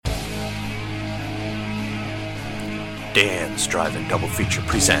Dan's Drive-In Double Feature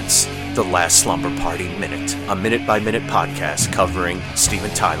presents The Last Slumber Party Minute, a minute-by-minute podcast covering Steven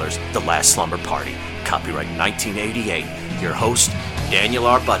Tyler's The Last Slumber Party, copyright 1988. Your host, Daniel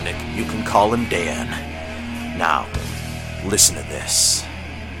R. Budnick. You can call him Dan. Now, listen to this.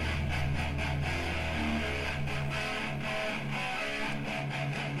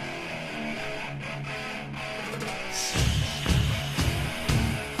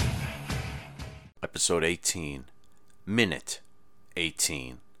 Episode 18. Minute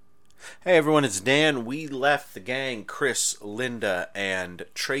 18. Hey everyone, it's Dan. We left the gang, Chris, Linda, and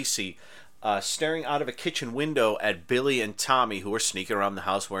Tracy, staring out of a kitchen window at Billy and Tommy, who are sneaking around the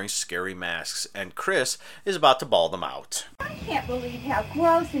house wearing scary masks, and Chris is about to bawl them out. I can't believe how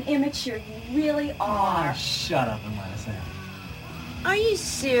gross and immature you really are. Oh, shut up and let us in. Are you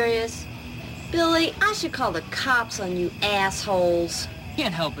serious? Billy, I should call the cops on you assholes.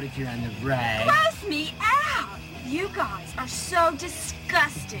 Can't help it if you're on the rag. Gross me out! You guys are so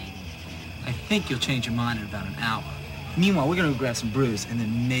disgusting. I think you'll change your mind in about an hour. Meanwhile, we're gonna go grab some brews, and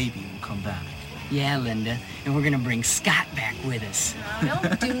then maybe we'll come back. Yeah, Linda, and we're gonna bring Scott back with us. No,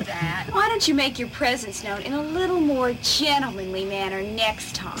 don't do that. Why don't you make your presence known in a little more gentlemanly manner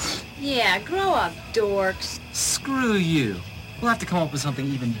next time? Yeah, grow up, dorks. Screw you. We'll have to come up with something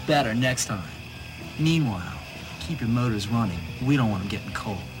even better next time. Meanwhile, keep your motors running. We don't want them getting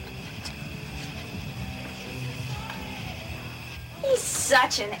cold. He's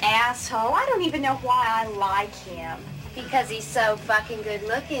such an asshole. I don't even know why I like him. Because he's so fucking good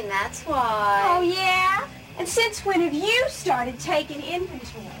looking, that's why. Oh, yeah? And since when have you started taking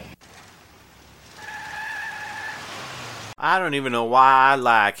inventory? I don't even know why I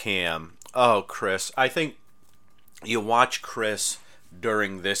like him. Oh, Chris, I think you watch Chris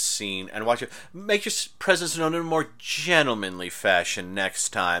during this scene and watch it. Make your presence known in a more gentlemanly fashion next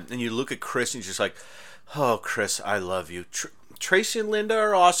time. And you look at Chris and you're just like, oh, Chris, I love you. Tracy and Linda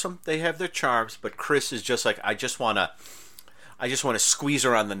are awesome. They have their charms, but Chris is just like, I just want to squeeze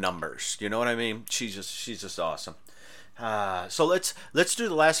her on the numbers. You know what I mean? She's just awesome. So let's do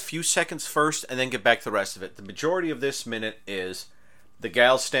the last few seconds first and then get back to the rest of it. The majority of this minute is the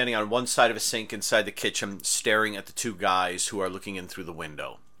gal standing on one side of a sink inside the kitchen staring at the two guys who are looking in through the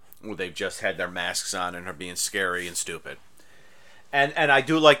window. Well, they've just had their masks on and are being scary and stupid. And I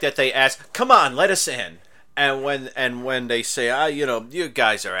do like that they ask, come on, let us in. And when they say, you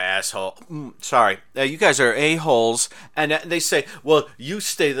guys are asshole. You guys are a-holes. And they say, well, you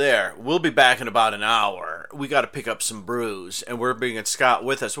stay there. We'll be back in about an hour. We got to pick up some brews. And we're bringing Scott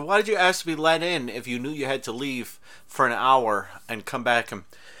with us. Well, why did you ask to be let in if you knew you had to leave for an hour and come back? And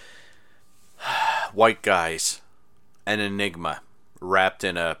white guys, an enigma, wrapped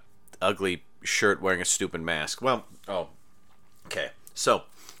in a ugly shirt wearing a stupid mask. Well, okay. So,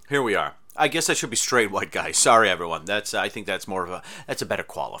 here we are. I guess that should be straight white guy. Sorry, everyone. I think that's a better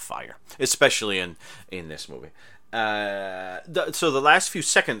qualifier, especially in this movie. So the last few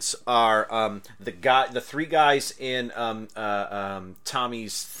seconds are the three guys in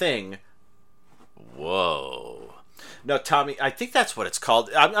Tommy's thing. Whoa. No, Tommy. I think that's what it's called.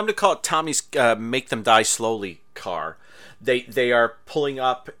 I'm going to call it Tommy's "Make Them Die Slowly" car. They are pulling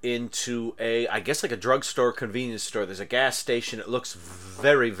up into I guess like a drugstore, convenience store. There's a gas station. It looks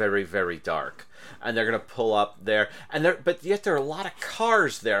very, very, very dark. And they're going to pull up there. But yet there are a lot of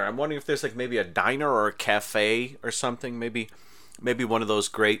cars there. I'm wondering if there's like maybe a diner or a cafe or something. Maybe one of those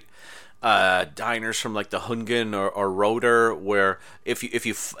great diners from like the Hungen or Roeder, where if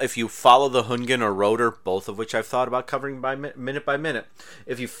you follow the Hungen or Roeder, both of which I've thought about covering minute by minute,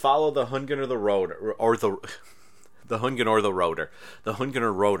 if you follow the Hungen or the Roeder, or the Hungen or the Roeder. The Hungen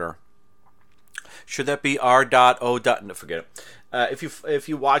or Roeder. Should that be R.O. No, forget it. If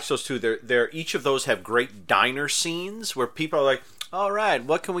you watch those two, they're each of those have great diner scenes where people are like, all right,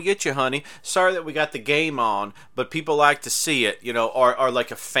 what can we get you, honey? Sorry that we got the game on, but people like to see it, or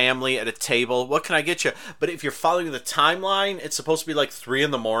like a family at a table. What can I get you? But if you're following the timeline, it's supposed to be like 3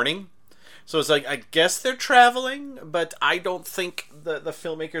 a.m. So it's like, I guess they're traveling, but I don't think the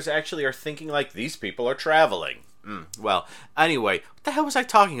filmmakers actually are thinking like these people are traveling. Well, anyway, what the hell was I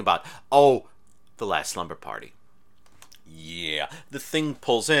talking about? Oh, The Last Slumber Party. Yeah, the thing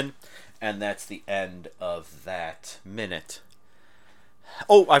pulls in, and that's the end of that minute.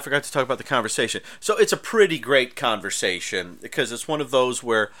 Oh, I forgot to talk about the conversation. So it's a pretty great conversation, because it's one of those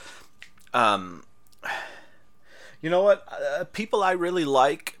where, you know what? People I really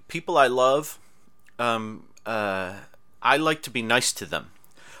like, people I love, I like to be nice to them.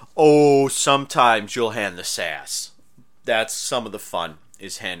 Oh, sometimes you'll hand the sass. That's some of the fun,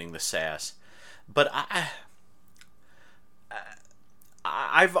 is handing the sass. But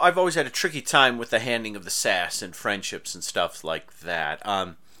I've always had a tricky time with the handing of the sass in friendships and stuff like that.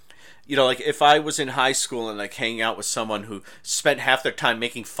 Like if I was in high school and like hanging out with someone who spent half their time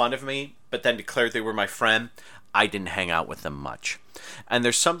making fun of me, but then declared they were my friend, I didn't hang out with them much. And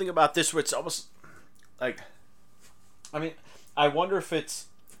there's something about this where it's almost like, I wonder if it's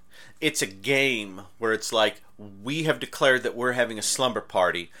a game where it's like, we have declared that we're having a slumber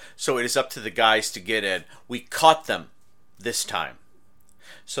party, so it is up to the guys to get in. We caught them this time,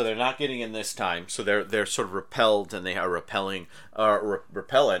 so they're not getting in this time. So they're sort of repelled, and they are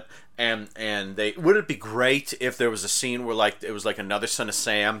repellent. And they, would it be great if there was a scene where like it was like another Son of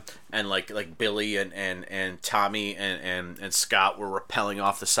Sam, and like Billy and Tommy and Scott were rappelling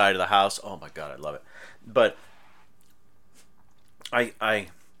off the side of the house. Oh my God, I love it. But I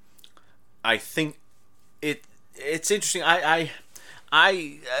think it's interesting.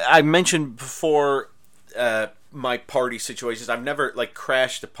 I mentioned before my party situations. I've never like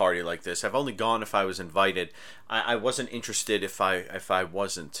crashed a party like this. I've only gone if I was invited. I wasn't interested if I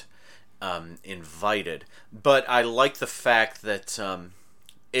wasn't invited. But I like the fact that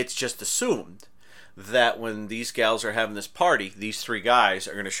it's just assumed that when these gals are having this party, these three guys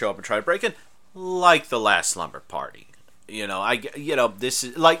are going to show up and try to break in, like the last slumber party. This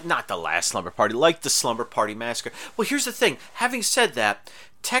is like not the last slumber party, like the Slumber Party Massacre. Well, here's the thing. Having said that,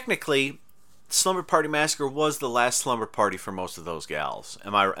 technically, Slumber Party Massacre was the last slumber party for most of those gals.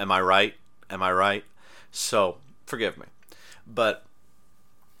 Am I right? Am I right? So forgive me, but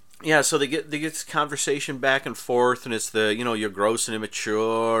yeah. So they get this conversation back and forth, and it's the you're gross and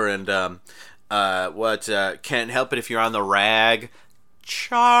immature, and can't help it if you're on the rag.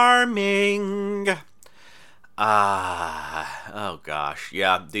 Charming. Oh gosh,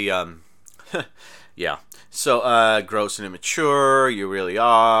 yeah, yeah. So, gross and immature, you really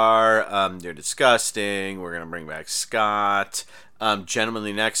are. You're disgusting. We're gonna bring back Scott.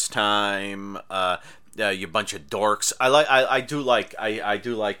 Gentlemanly next time. You bunch of dorks. I do like.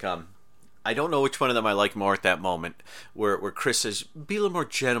 I don't know which one of them I like more at that moment, where Chris says, "Be a little more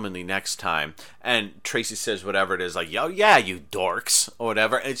gentlemanly next time," and Tracy says whatever it is, like, "Yo, yeah, you dorks," or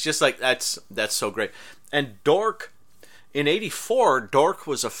whatever. It's just like that's so great. And dork, in '84, dork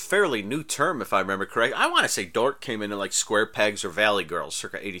was a fairly new term, if I remember correct. I want to say dork came into like Square Pegs or Valley Girls,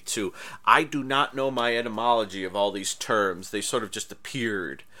 circa '82. I do not know my etymology of all these terms. They sort of just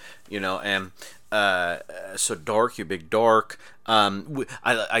appeared, and so dork, you big dork. We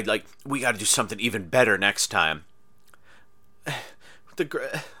got to do something even better next time.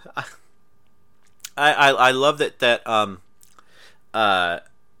 I love that.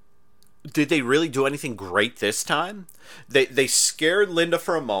 Did they really do anything great this time? They scared Linda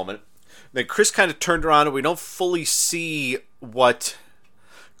for a moment. Then Chris kind of turned around, and we don't fully see what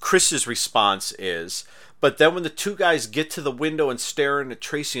Chris's response is. But then when the two guys get to the window and stare into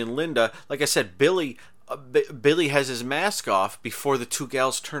Tracy and Linda, like I said, Billy has his mask off before the two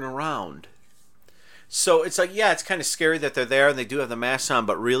gals turn around. So it's like, yeah, it's kind of scary that they're there and they do have the masks on,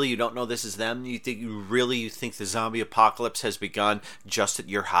 but really you don't know this is them? You think the zombie apocalypse has begun just at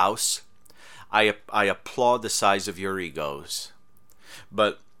your house? I applaud the size of your egos.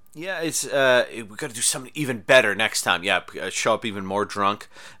 But yeah, it's we got to do something even better next time. Yeah, show up even more drunk.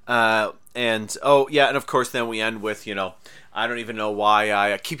 And of course then we end with, I don't even know why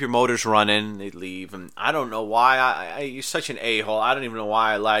I keep your motors running. They leave, and I don't know why you're such an a-hole. I don't even know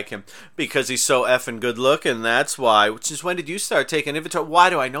why I like him, because he's so effing good looking. That's why. Which is, when did you start taking inventory? Why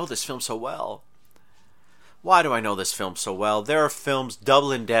do I know this film so well? There are films,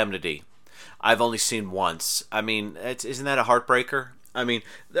 Double Indemnity, I've only seen once. I mean, isn't that a heartbreaker? I mean,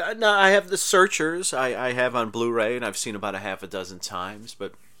 no, I have The Searchers. I have on Blu-ray, and I've seen about a half a dozen times,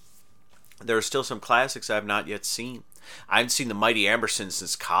 but there are still some classics I have not yet seen. I haven't seen The Mighty Ambersons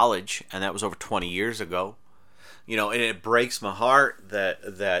since college, and that was over 20 years ago. And it breaks my heart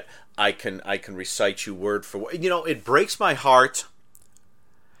that I can recite you word for word. It breaks my heart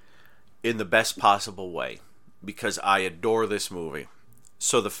in the best possible way, because I adore this movie.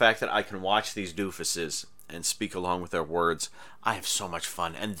 So the fact that I can watch these doofuses and speak along with their words, I have so much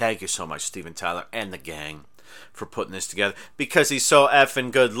fun. And thank you so much, Steven Tyler and the gang, for putting this together, because he's so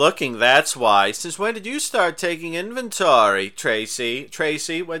effing good looking. That's why. Since when did you start taking inventory, Tracy?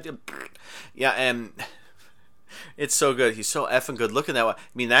 Yeah, and it's so good. He's so effing good looking that way. I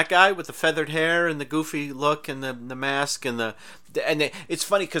mean, that guy with the feathered hair and the goofy look and the mask and it's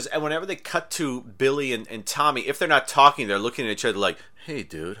funny because whenever they cut to Billy and Tommy, if they're not talking, they're looking at each other like, "Hey,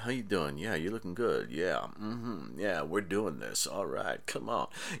 dude, how you doing? Yeah, you're looking good. Yeah, yeah, we're doing this. All right, come on."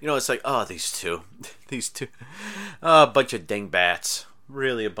 It's like, oh, these two, a bunch of dingbats,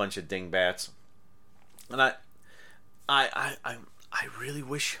 really a bunch of dingbats. And I really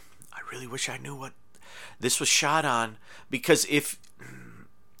wish I knew what this was shot on, because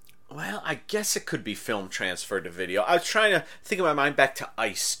well, I guess it could be film transferred to video. I was trying to think in my mind back to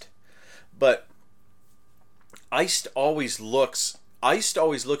Iced, but Iced always looks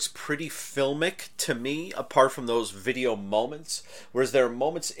pretty filmic to me, apart from those video moments. Whereas there are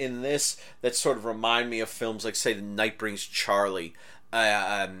moments in this that sort of remind me of films like, say, The Night Brings Charlie,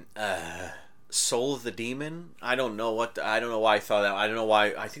 Soul of the Demon. I don't know why I thought that. I don't know why.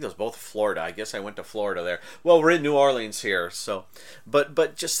 I think it was both Florida. I guess I went to Florida there. Well, we're in New Orleans here, so.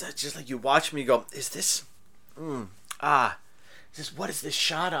 But just like you watch me go, is this? What is this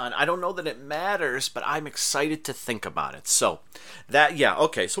shot on? I don't know that it matters, but I'm excited to think about it. So that, yeah,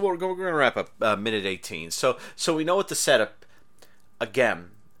 okay. So we're going to wrap up minute 18. So we know what the setup. Again,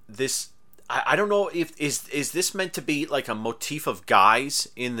 this. I don't know if is this meant to be like a motif of guys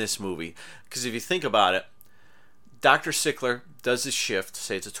in this movie? Because if you think about it, Dr. Sickler does his shift.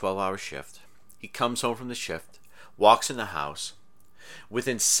 Say it's a 12-hour shift. He comes home from the shift, walks in the house.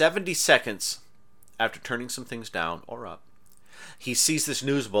 Within 70 seconds, after turning some things down or up, he sees this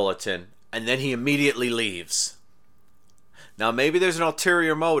news bulletin, and then he immediately leaves. Now, maybe there's an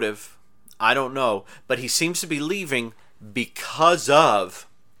ulterior motive. I don't know. But he seems to be leaving because of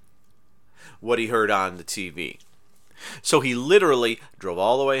what he heard on the TV. So he literally drove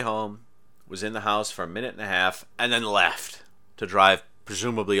all the way home, was in the house for a minute and a half, and then left to drive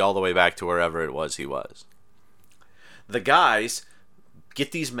presumably all the way back to wherever it was he was. The guys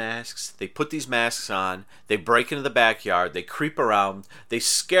get these masks, they put these masks on, they break into the backyard, they creep around, they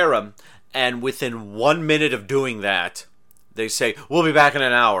scare them, and within 1 minute of doing that, they say, "We'll be back in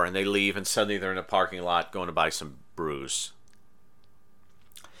an hour," and they leave, and suddenly they're in a parking lot going to buy some brews.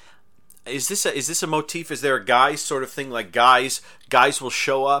 Is this a motif? Is there a guy sort of thing, like guys will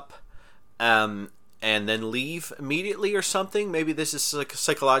show up and then leave immediately or something? Maybe this is like a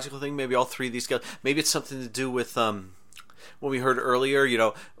psychological thing. Maybe all three of these guys. Maybe it's something to do with when we heard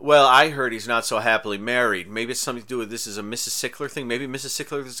earlier, well, I heard he's not so happily married. Maybe it's something to do with this is a Mrs. Sickler thing. Maybe Mrs.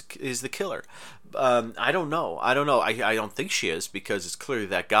 Sickler is the killer. I don't know. I don't think she is, because it's clearly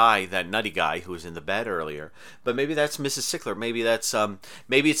that guy, that nutty guy who was in the bed earlier. But maybe that's Mrs. Sickler. Maybe that's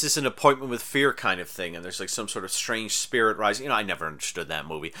maybe it's just an appointment with fear kind of thing, and there's like some sort of strange spirit rising. I never understood that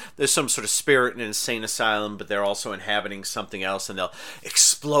movie. There's some sort of spirit in an insane asylum, but they're also inhabiting something else, and they'll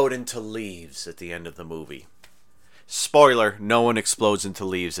explode into leaves at the end of the movie. Spoiler, no one explodes into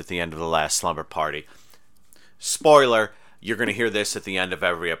leaves at the end of The Last Slumber Party. Spoiler, you're going to hear this at the end of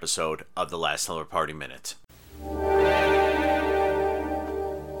every episode of The Last Slumber Party Minute.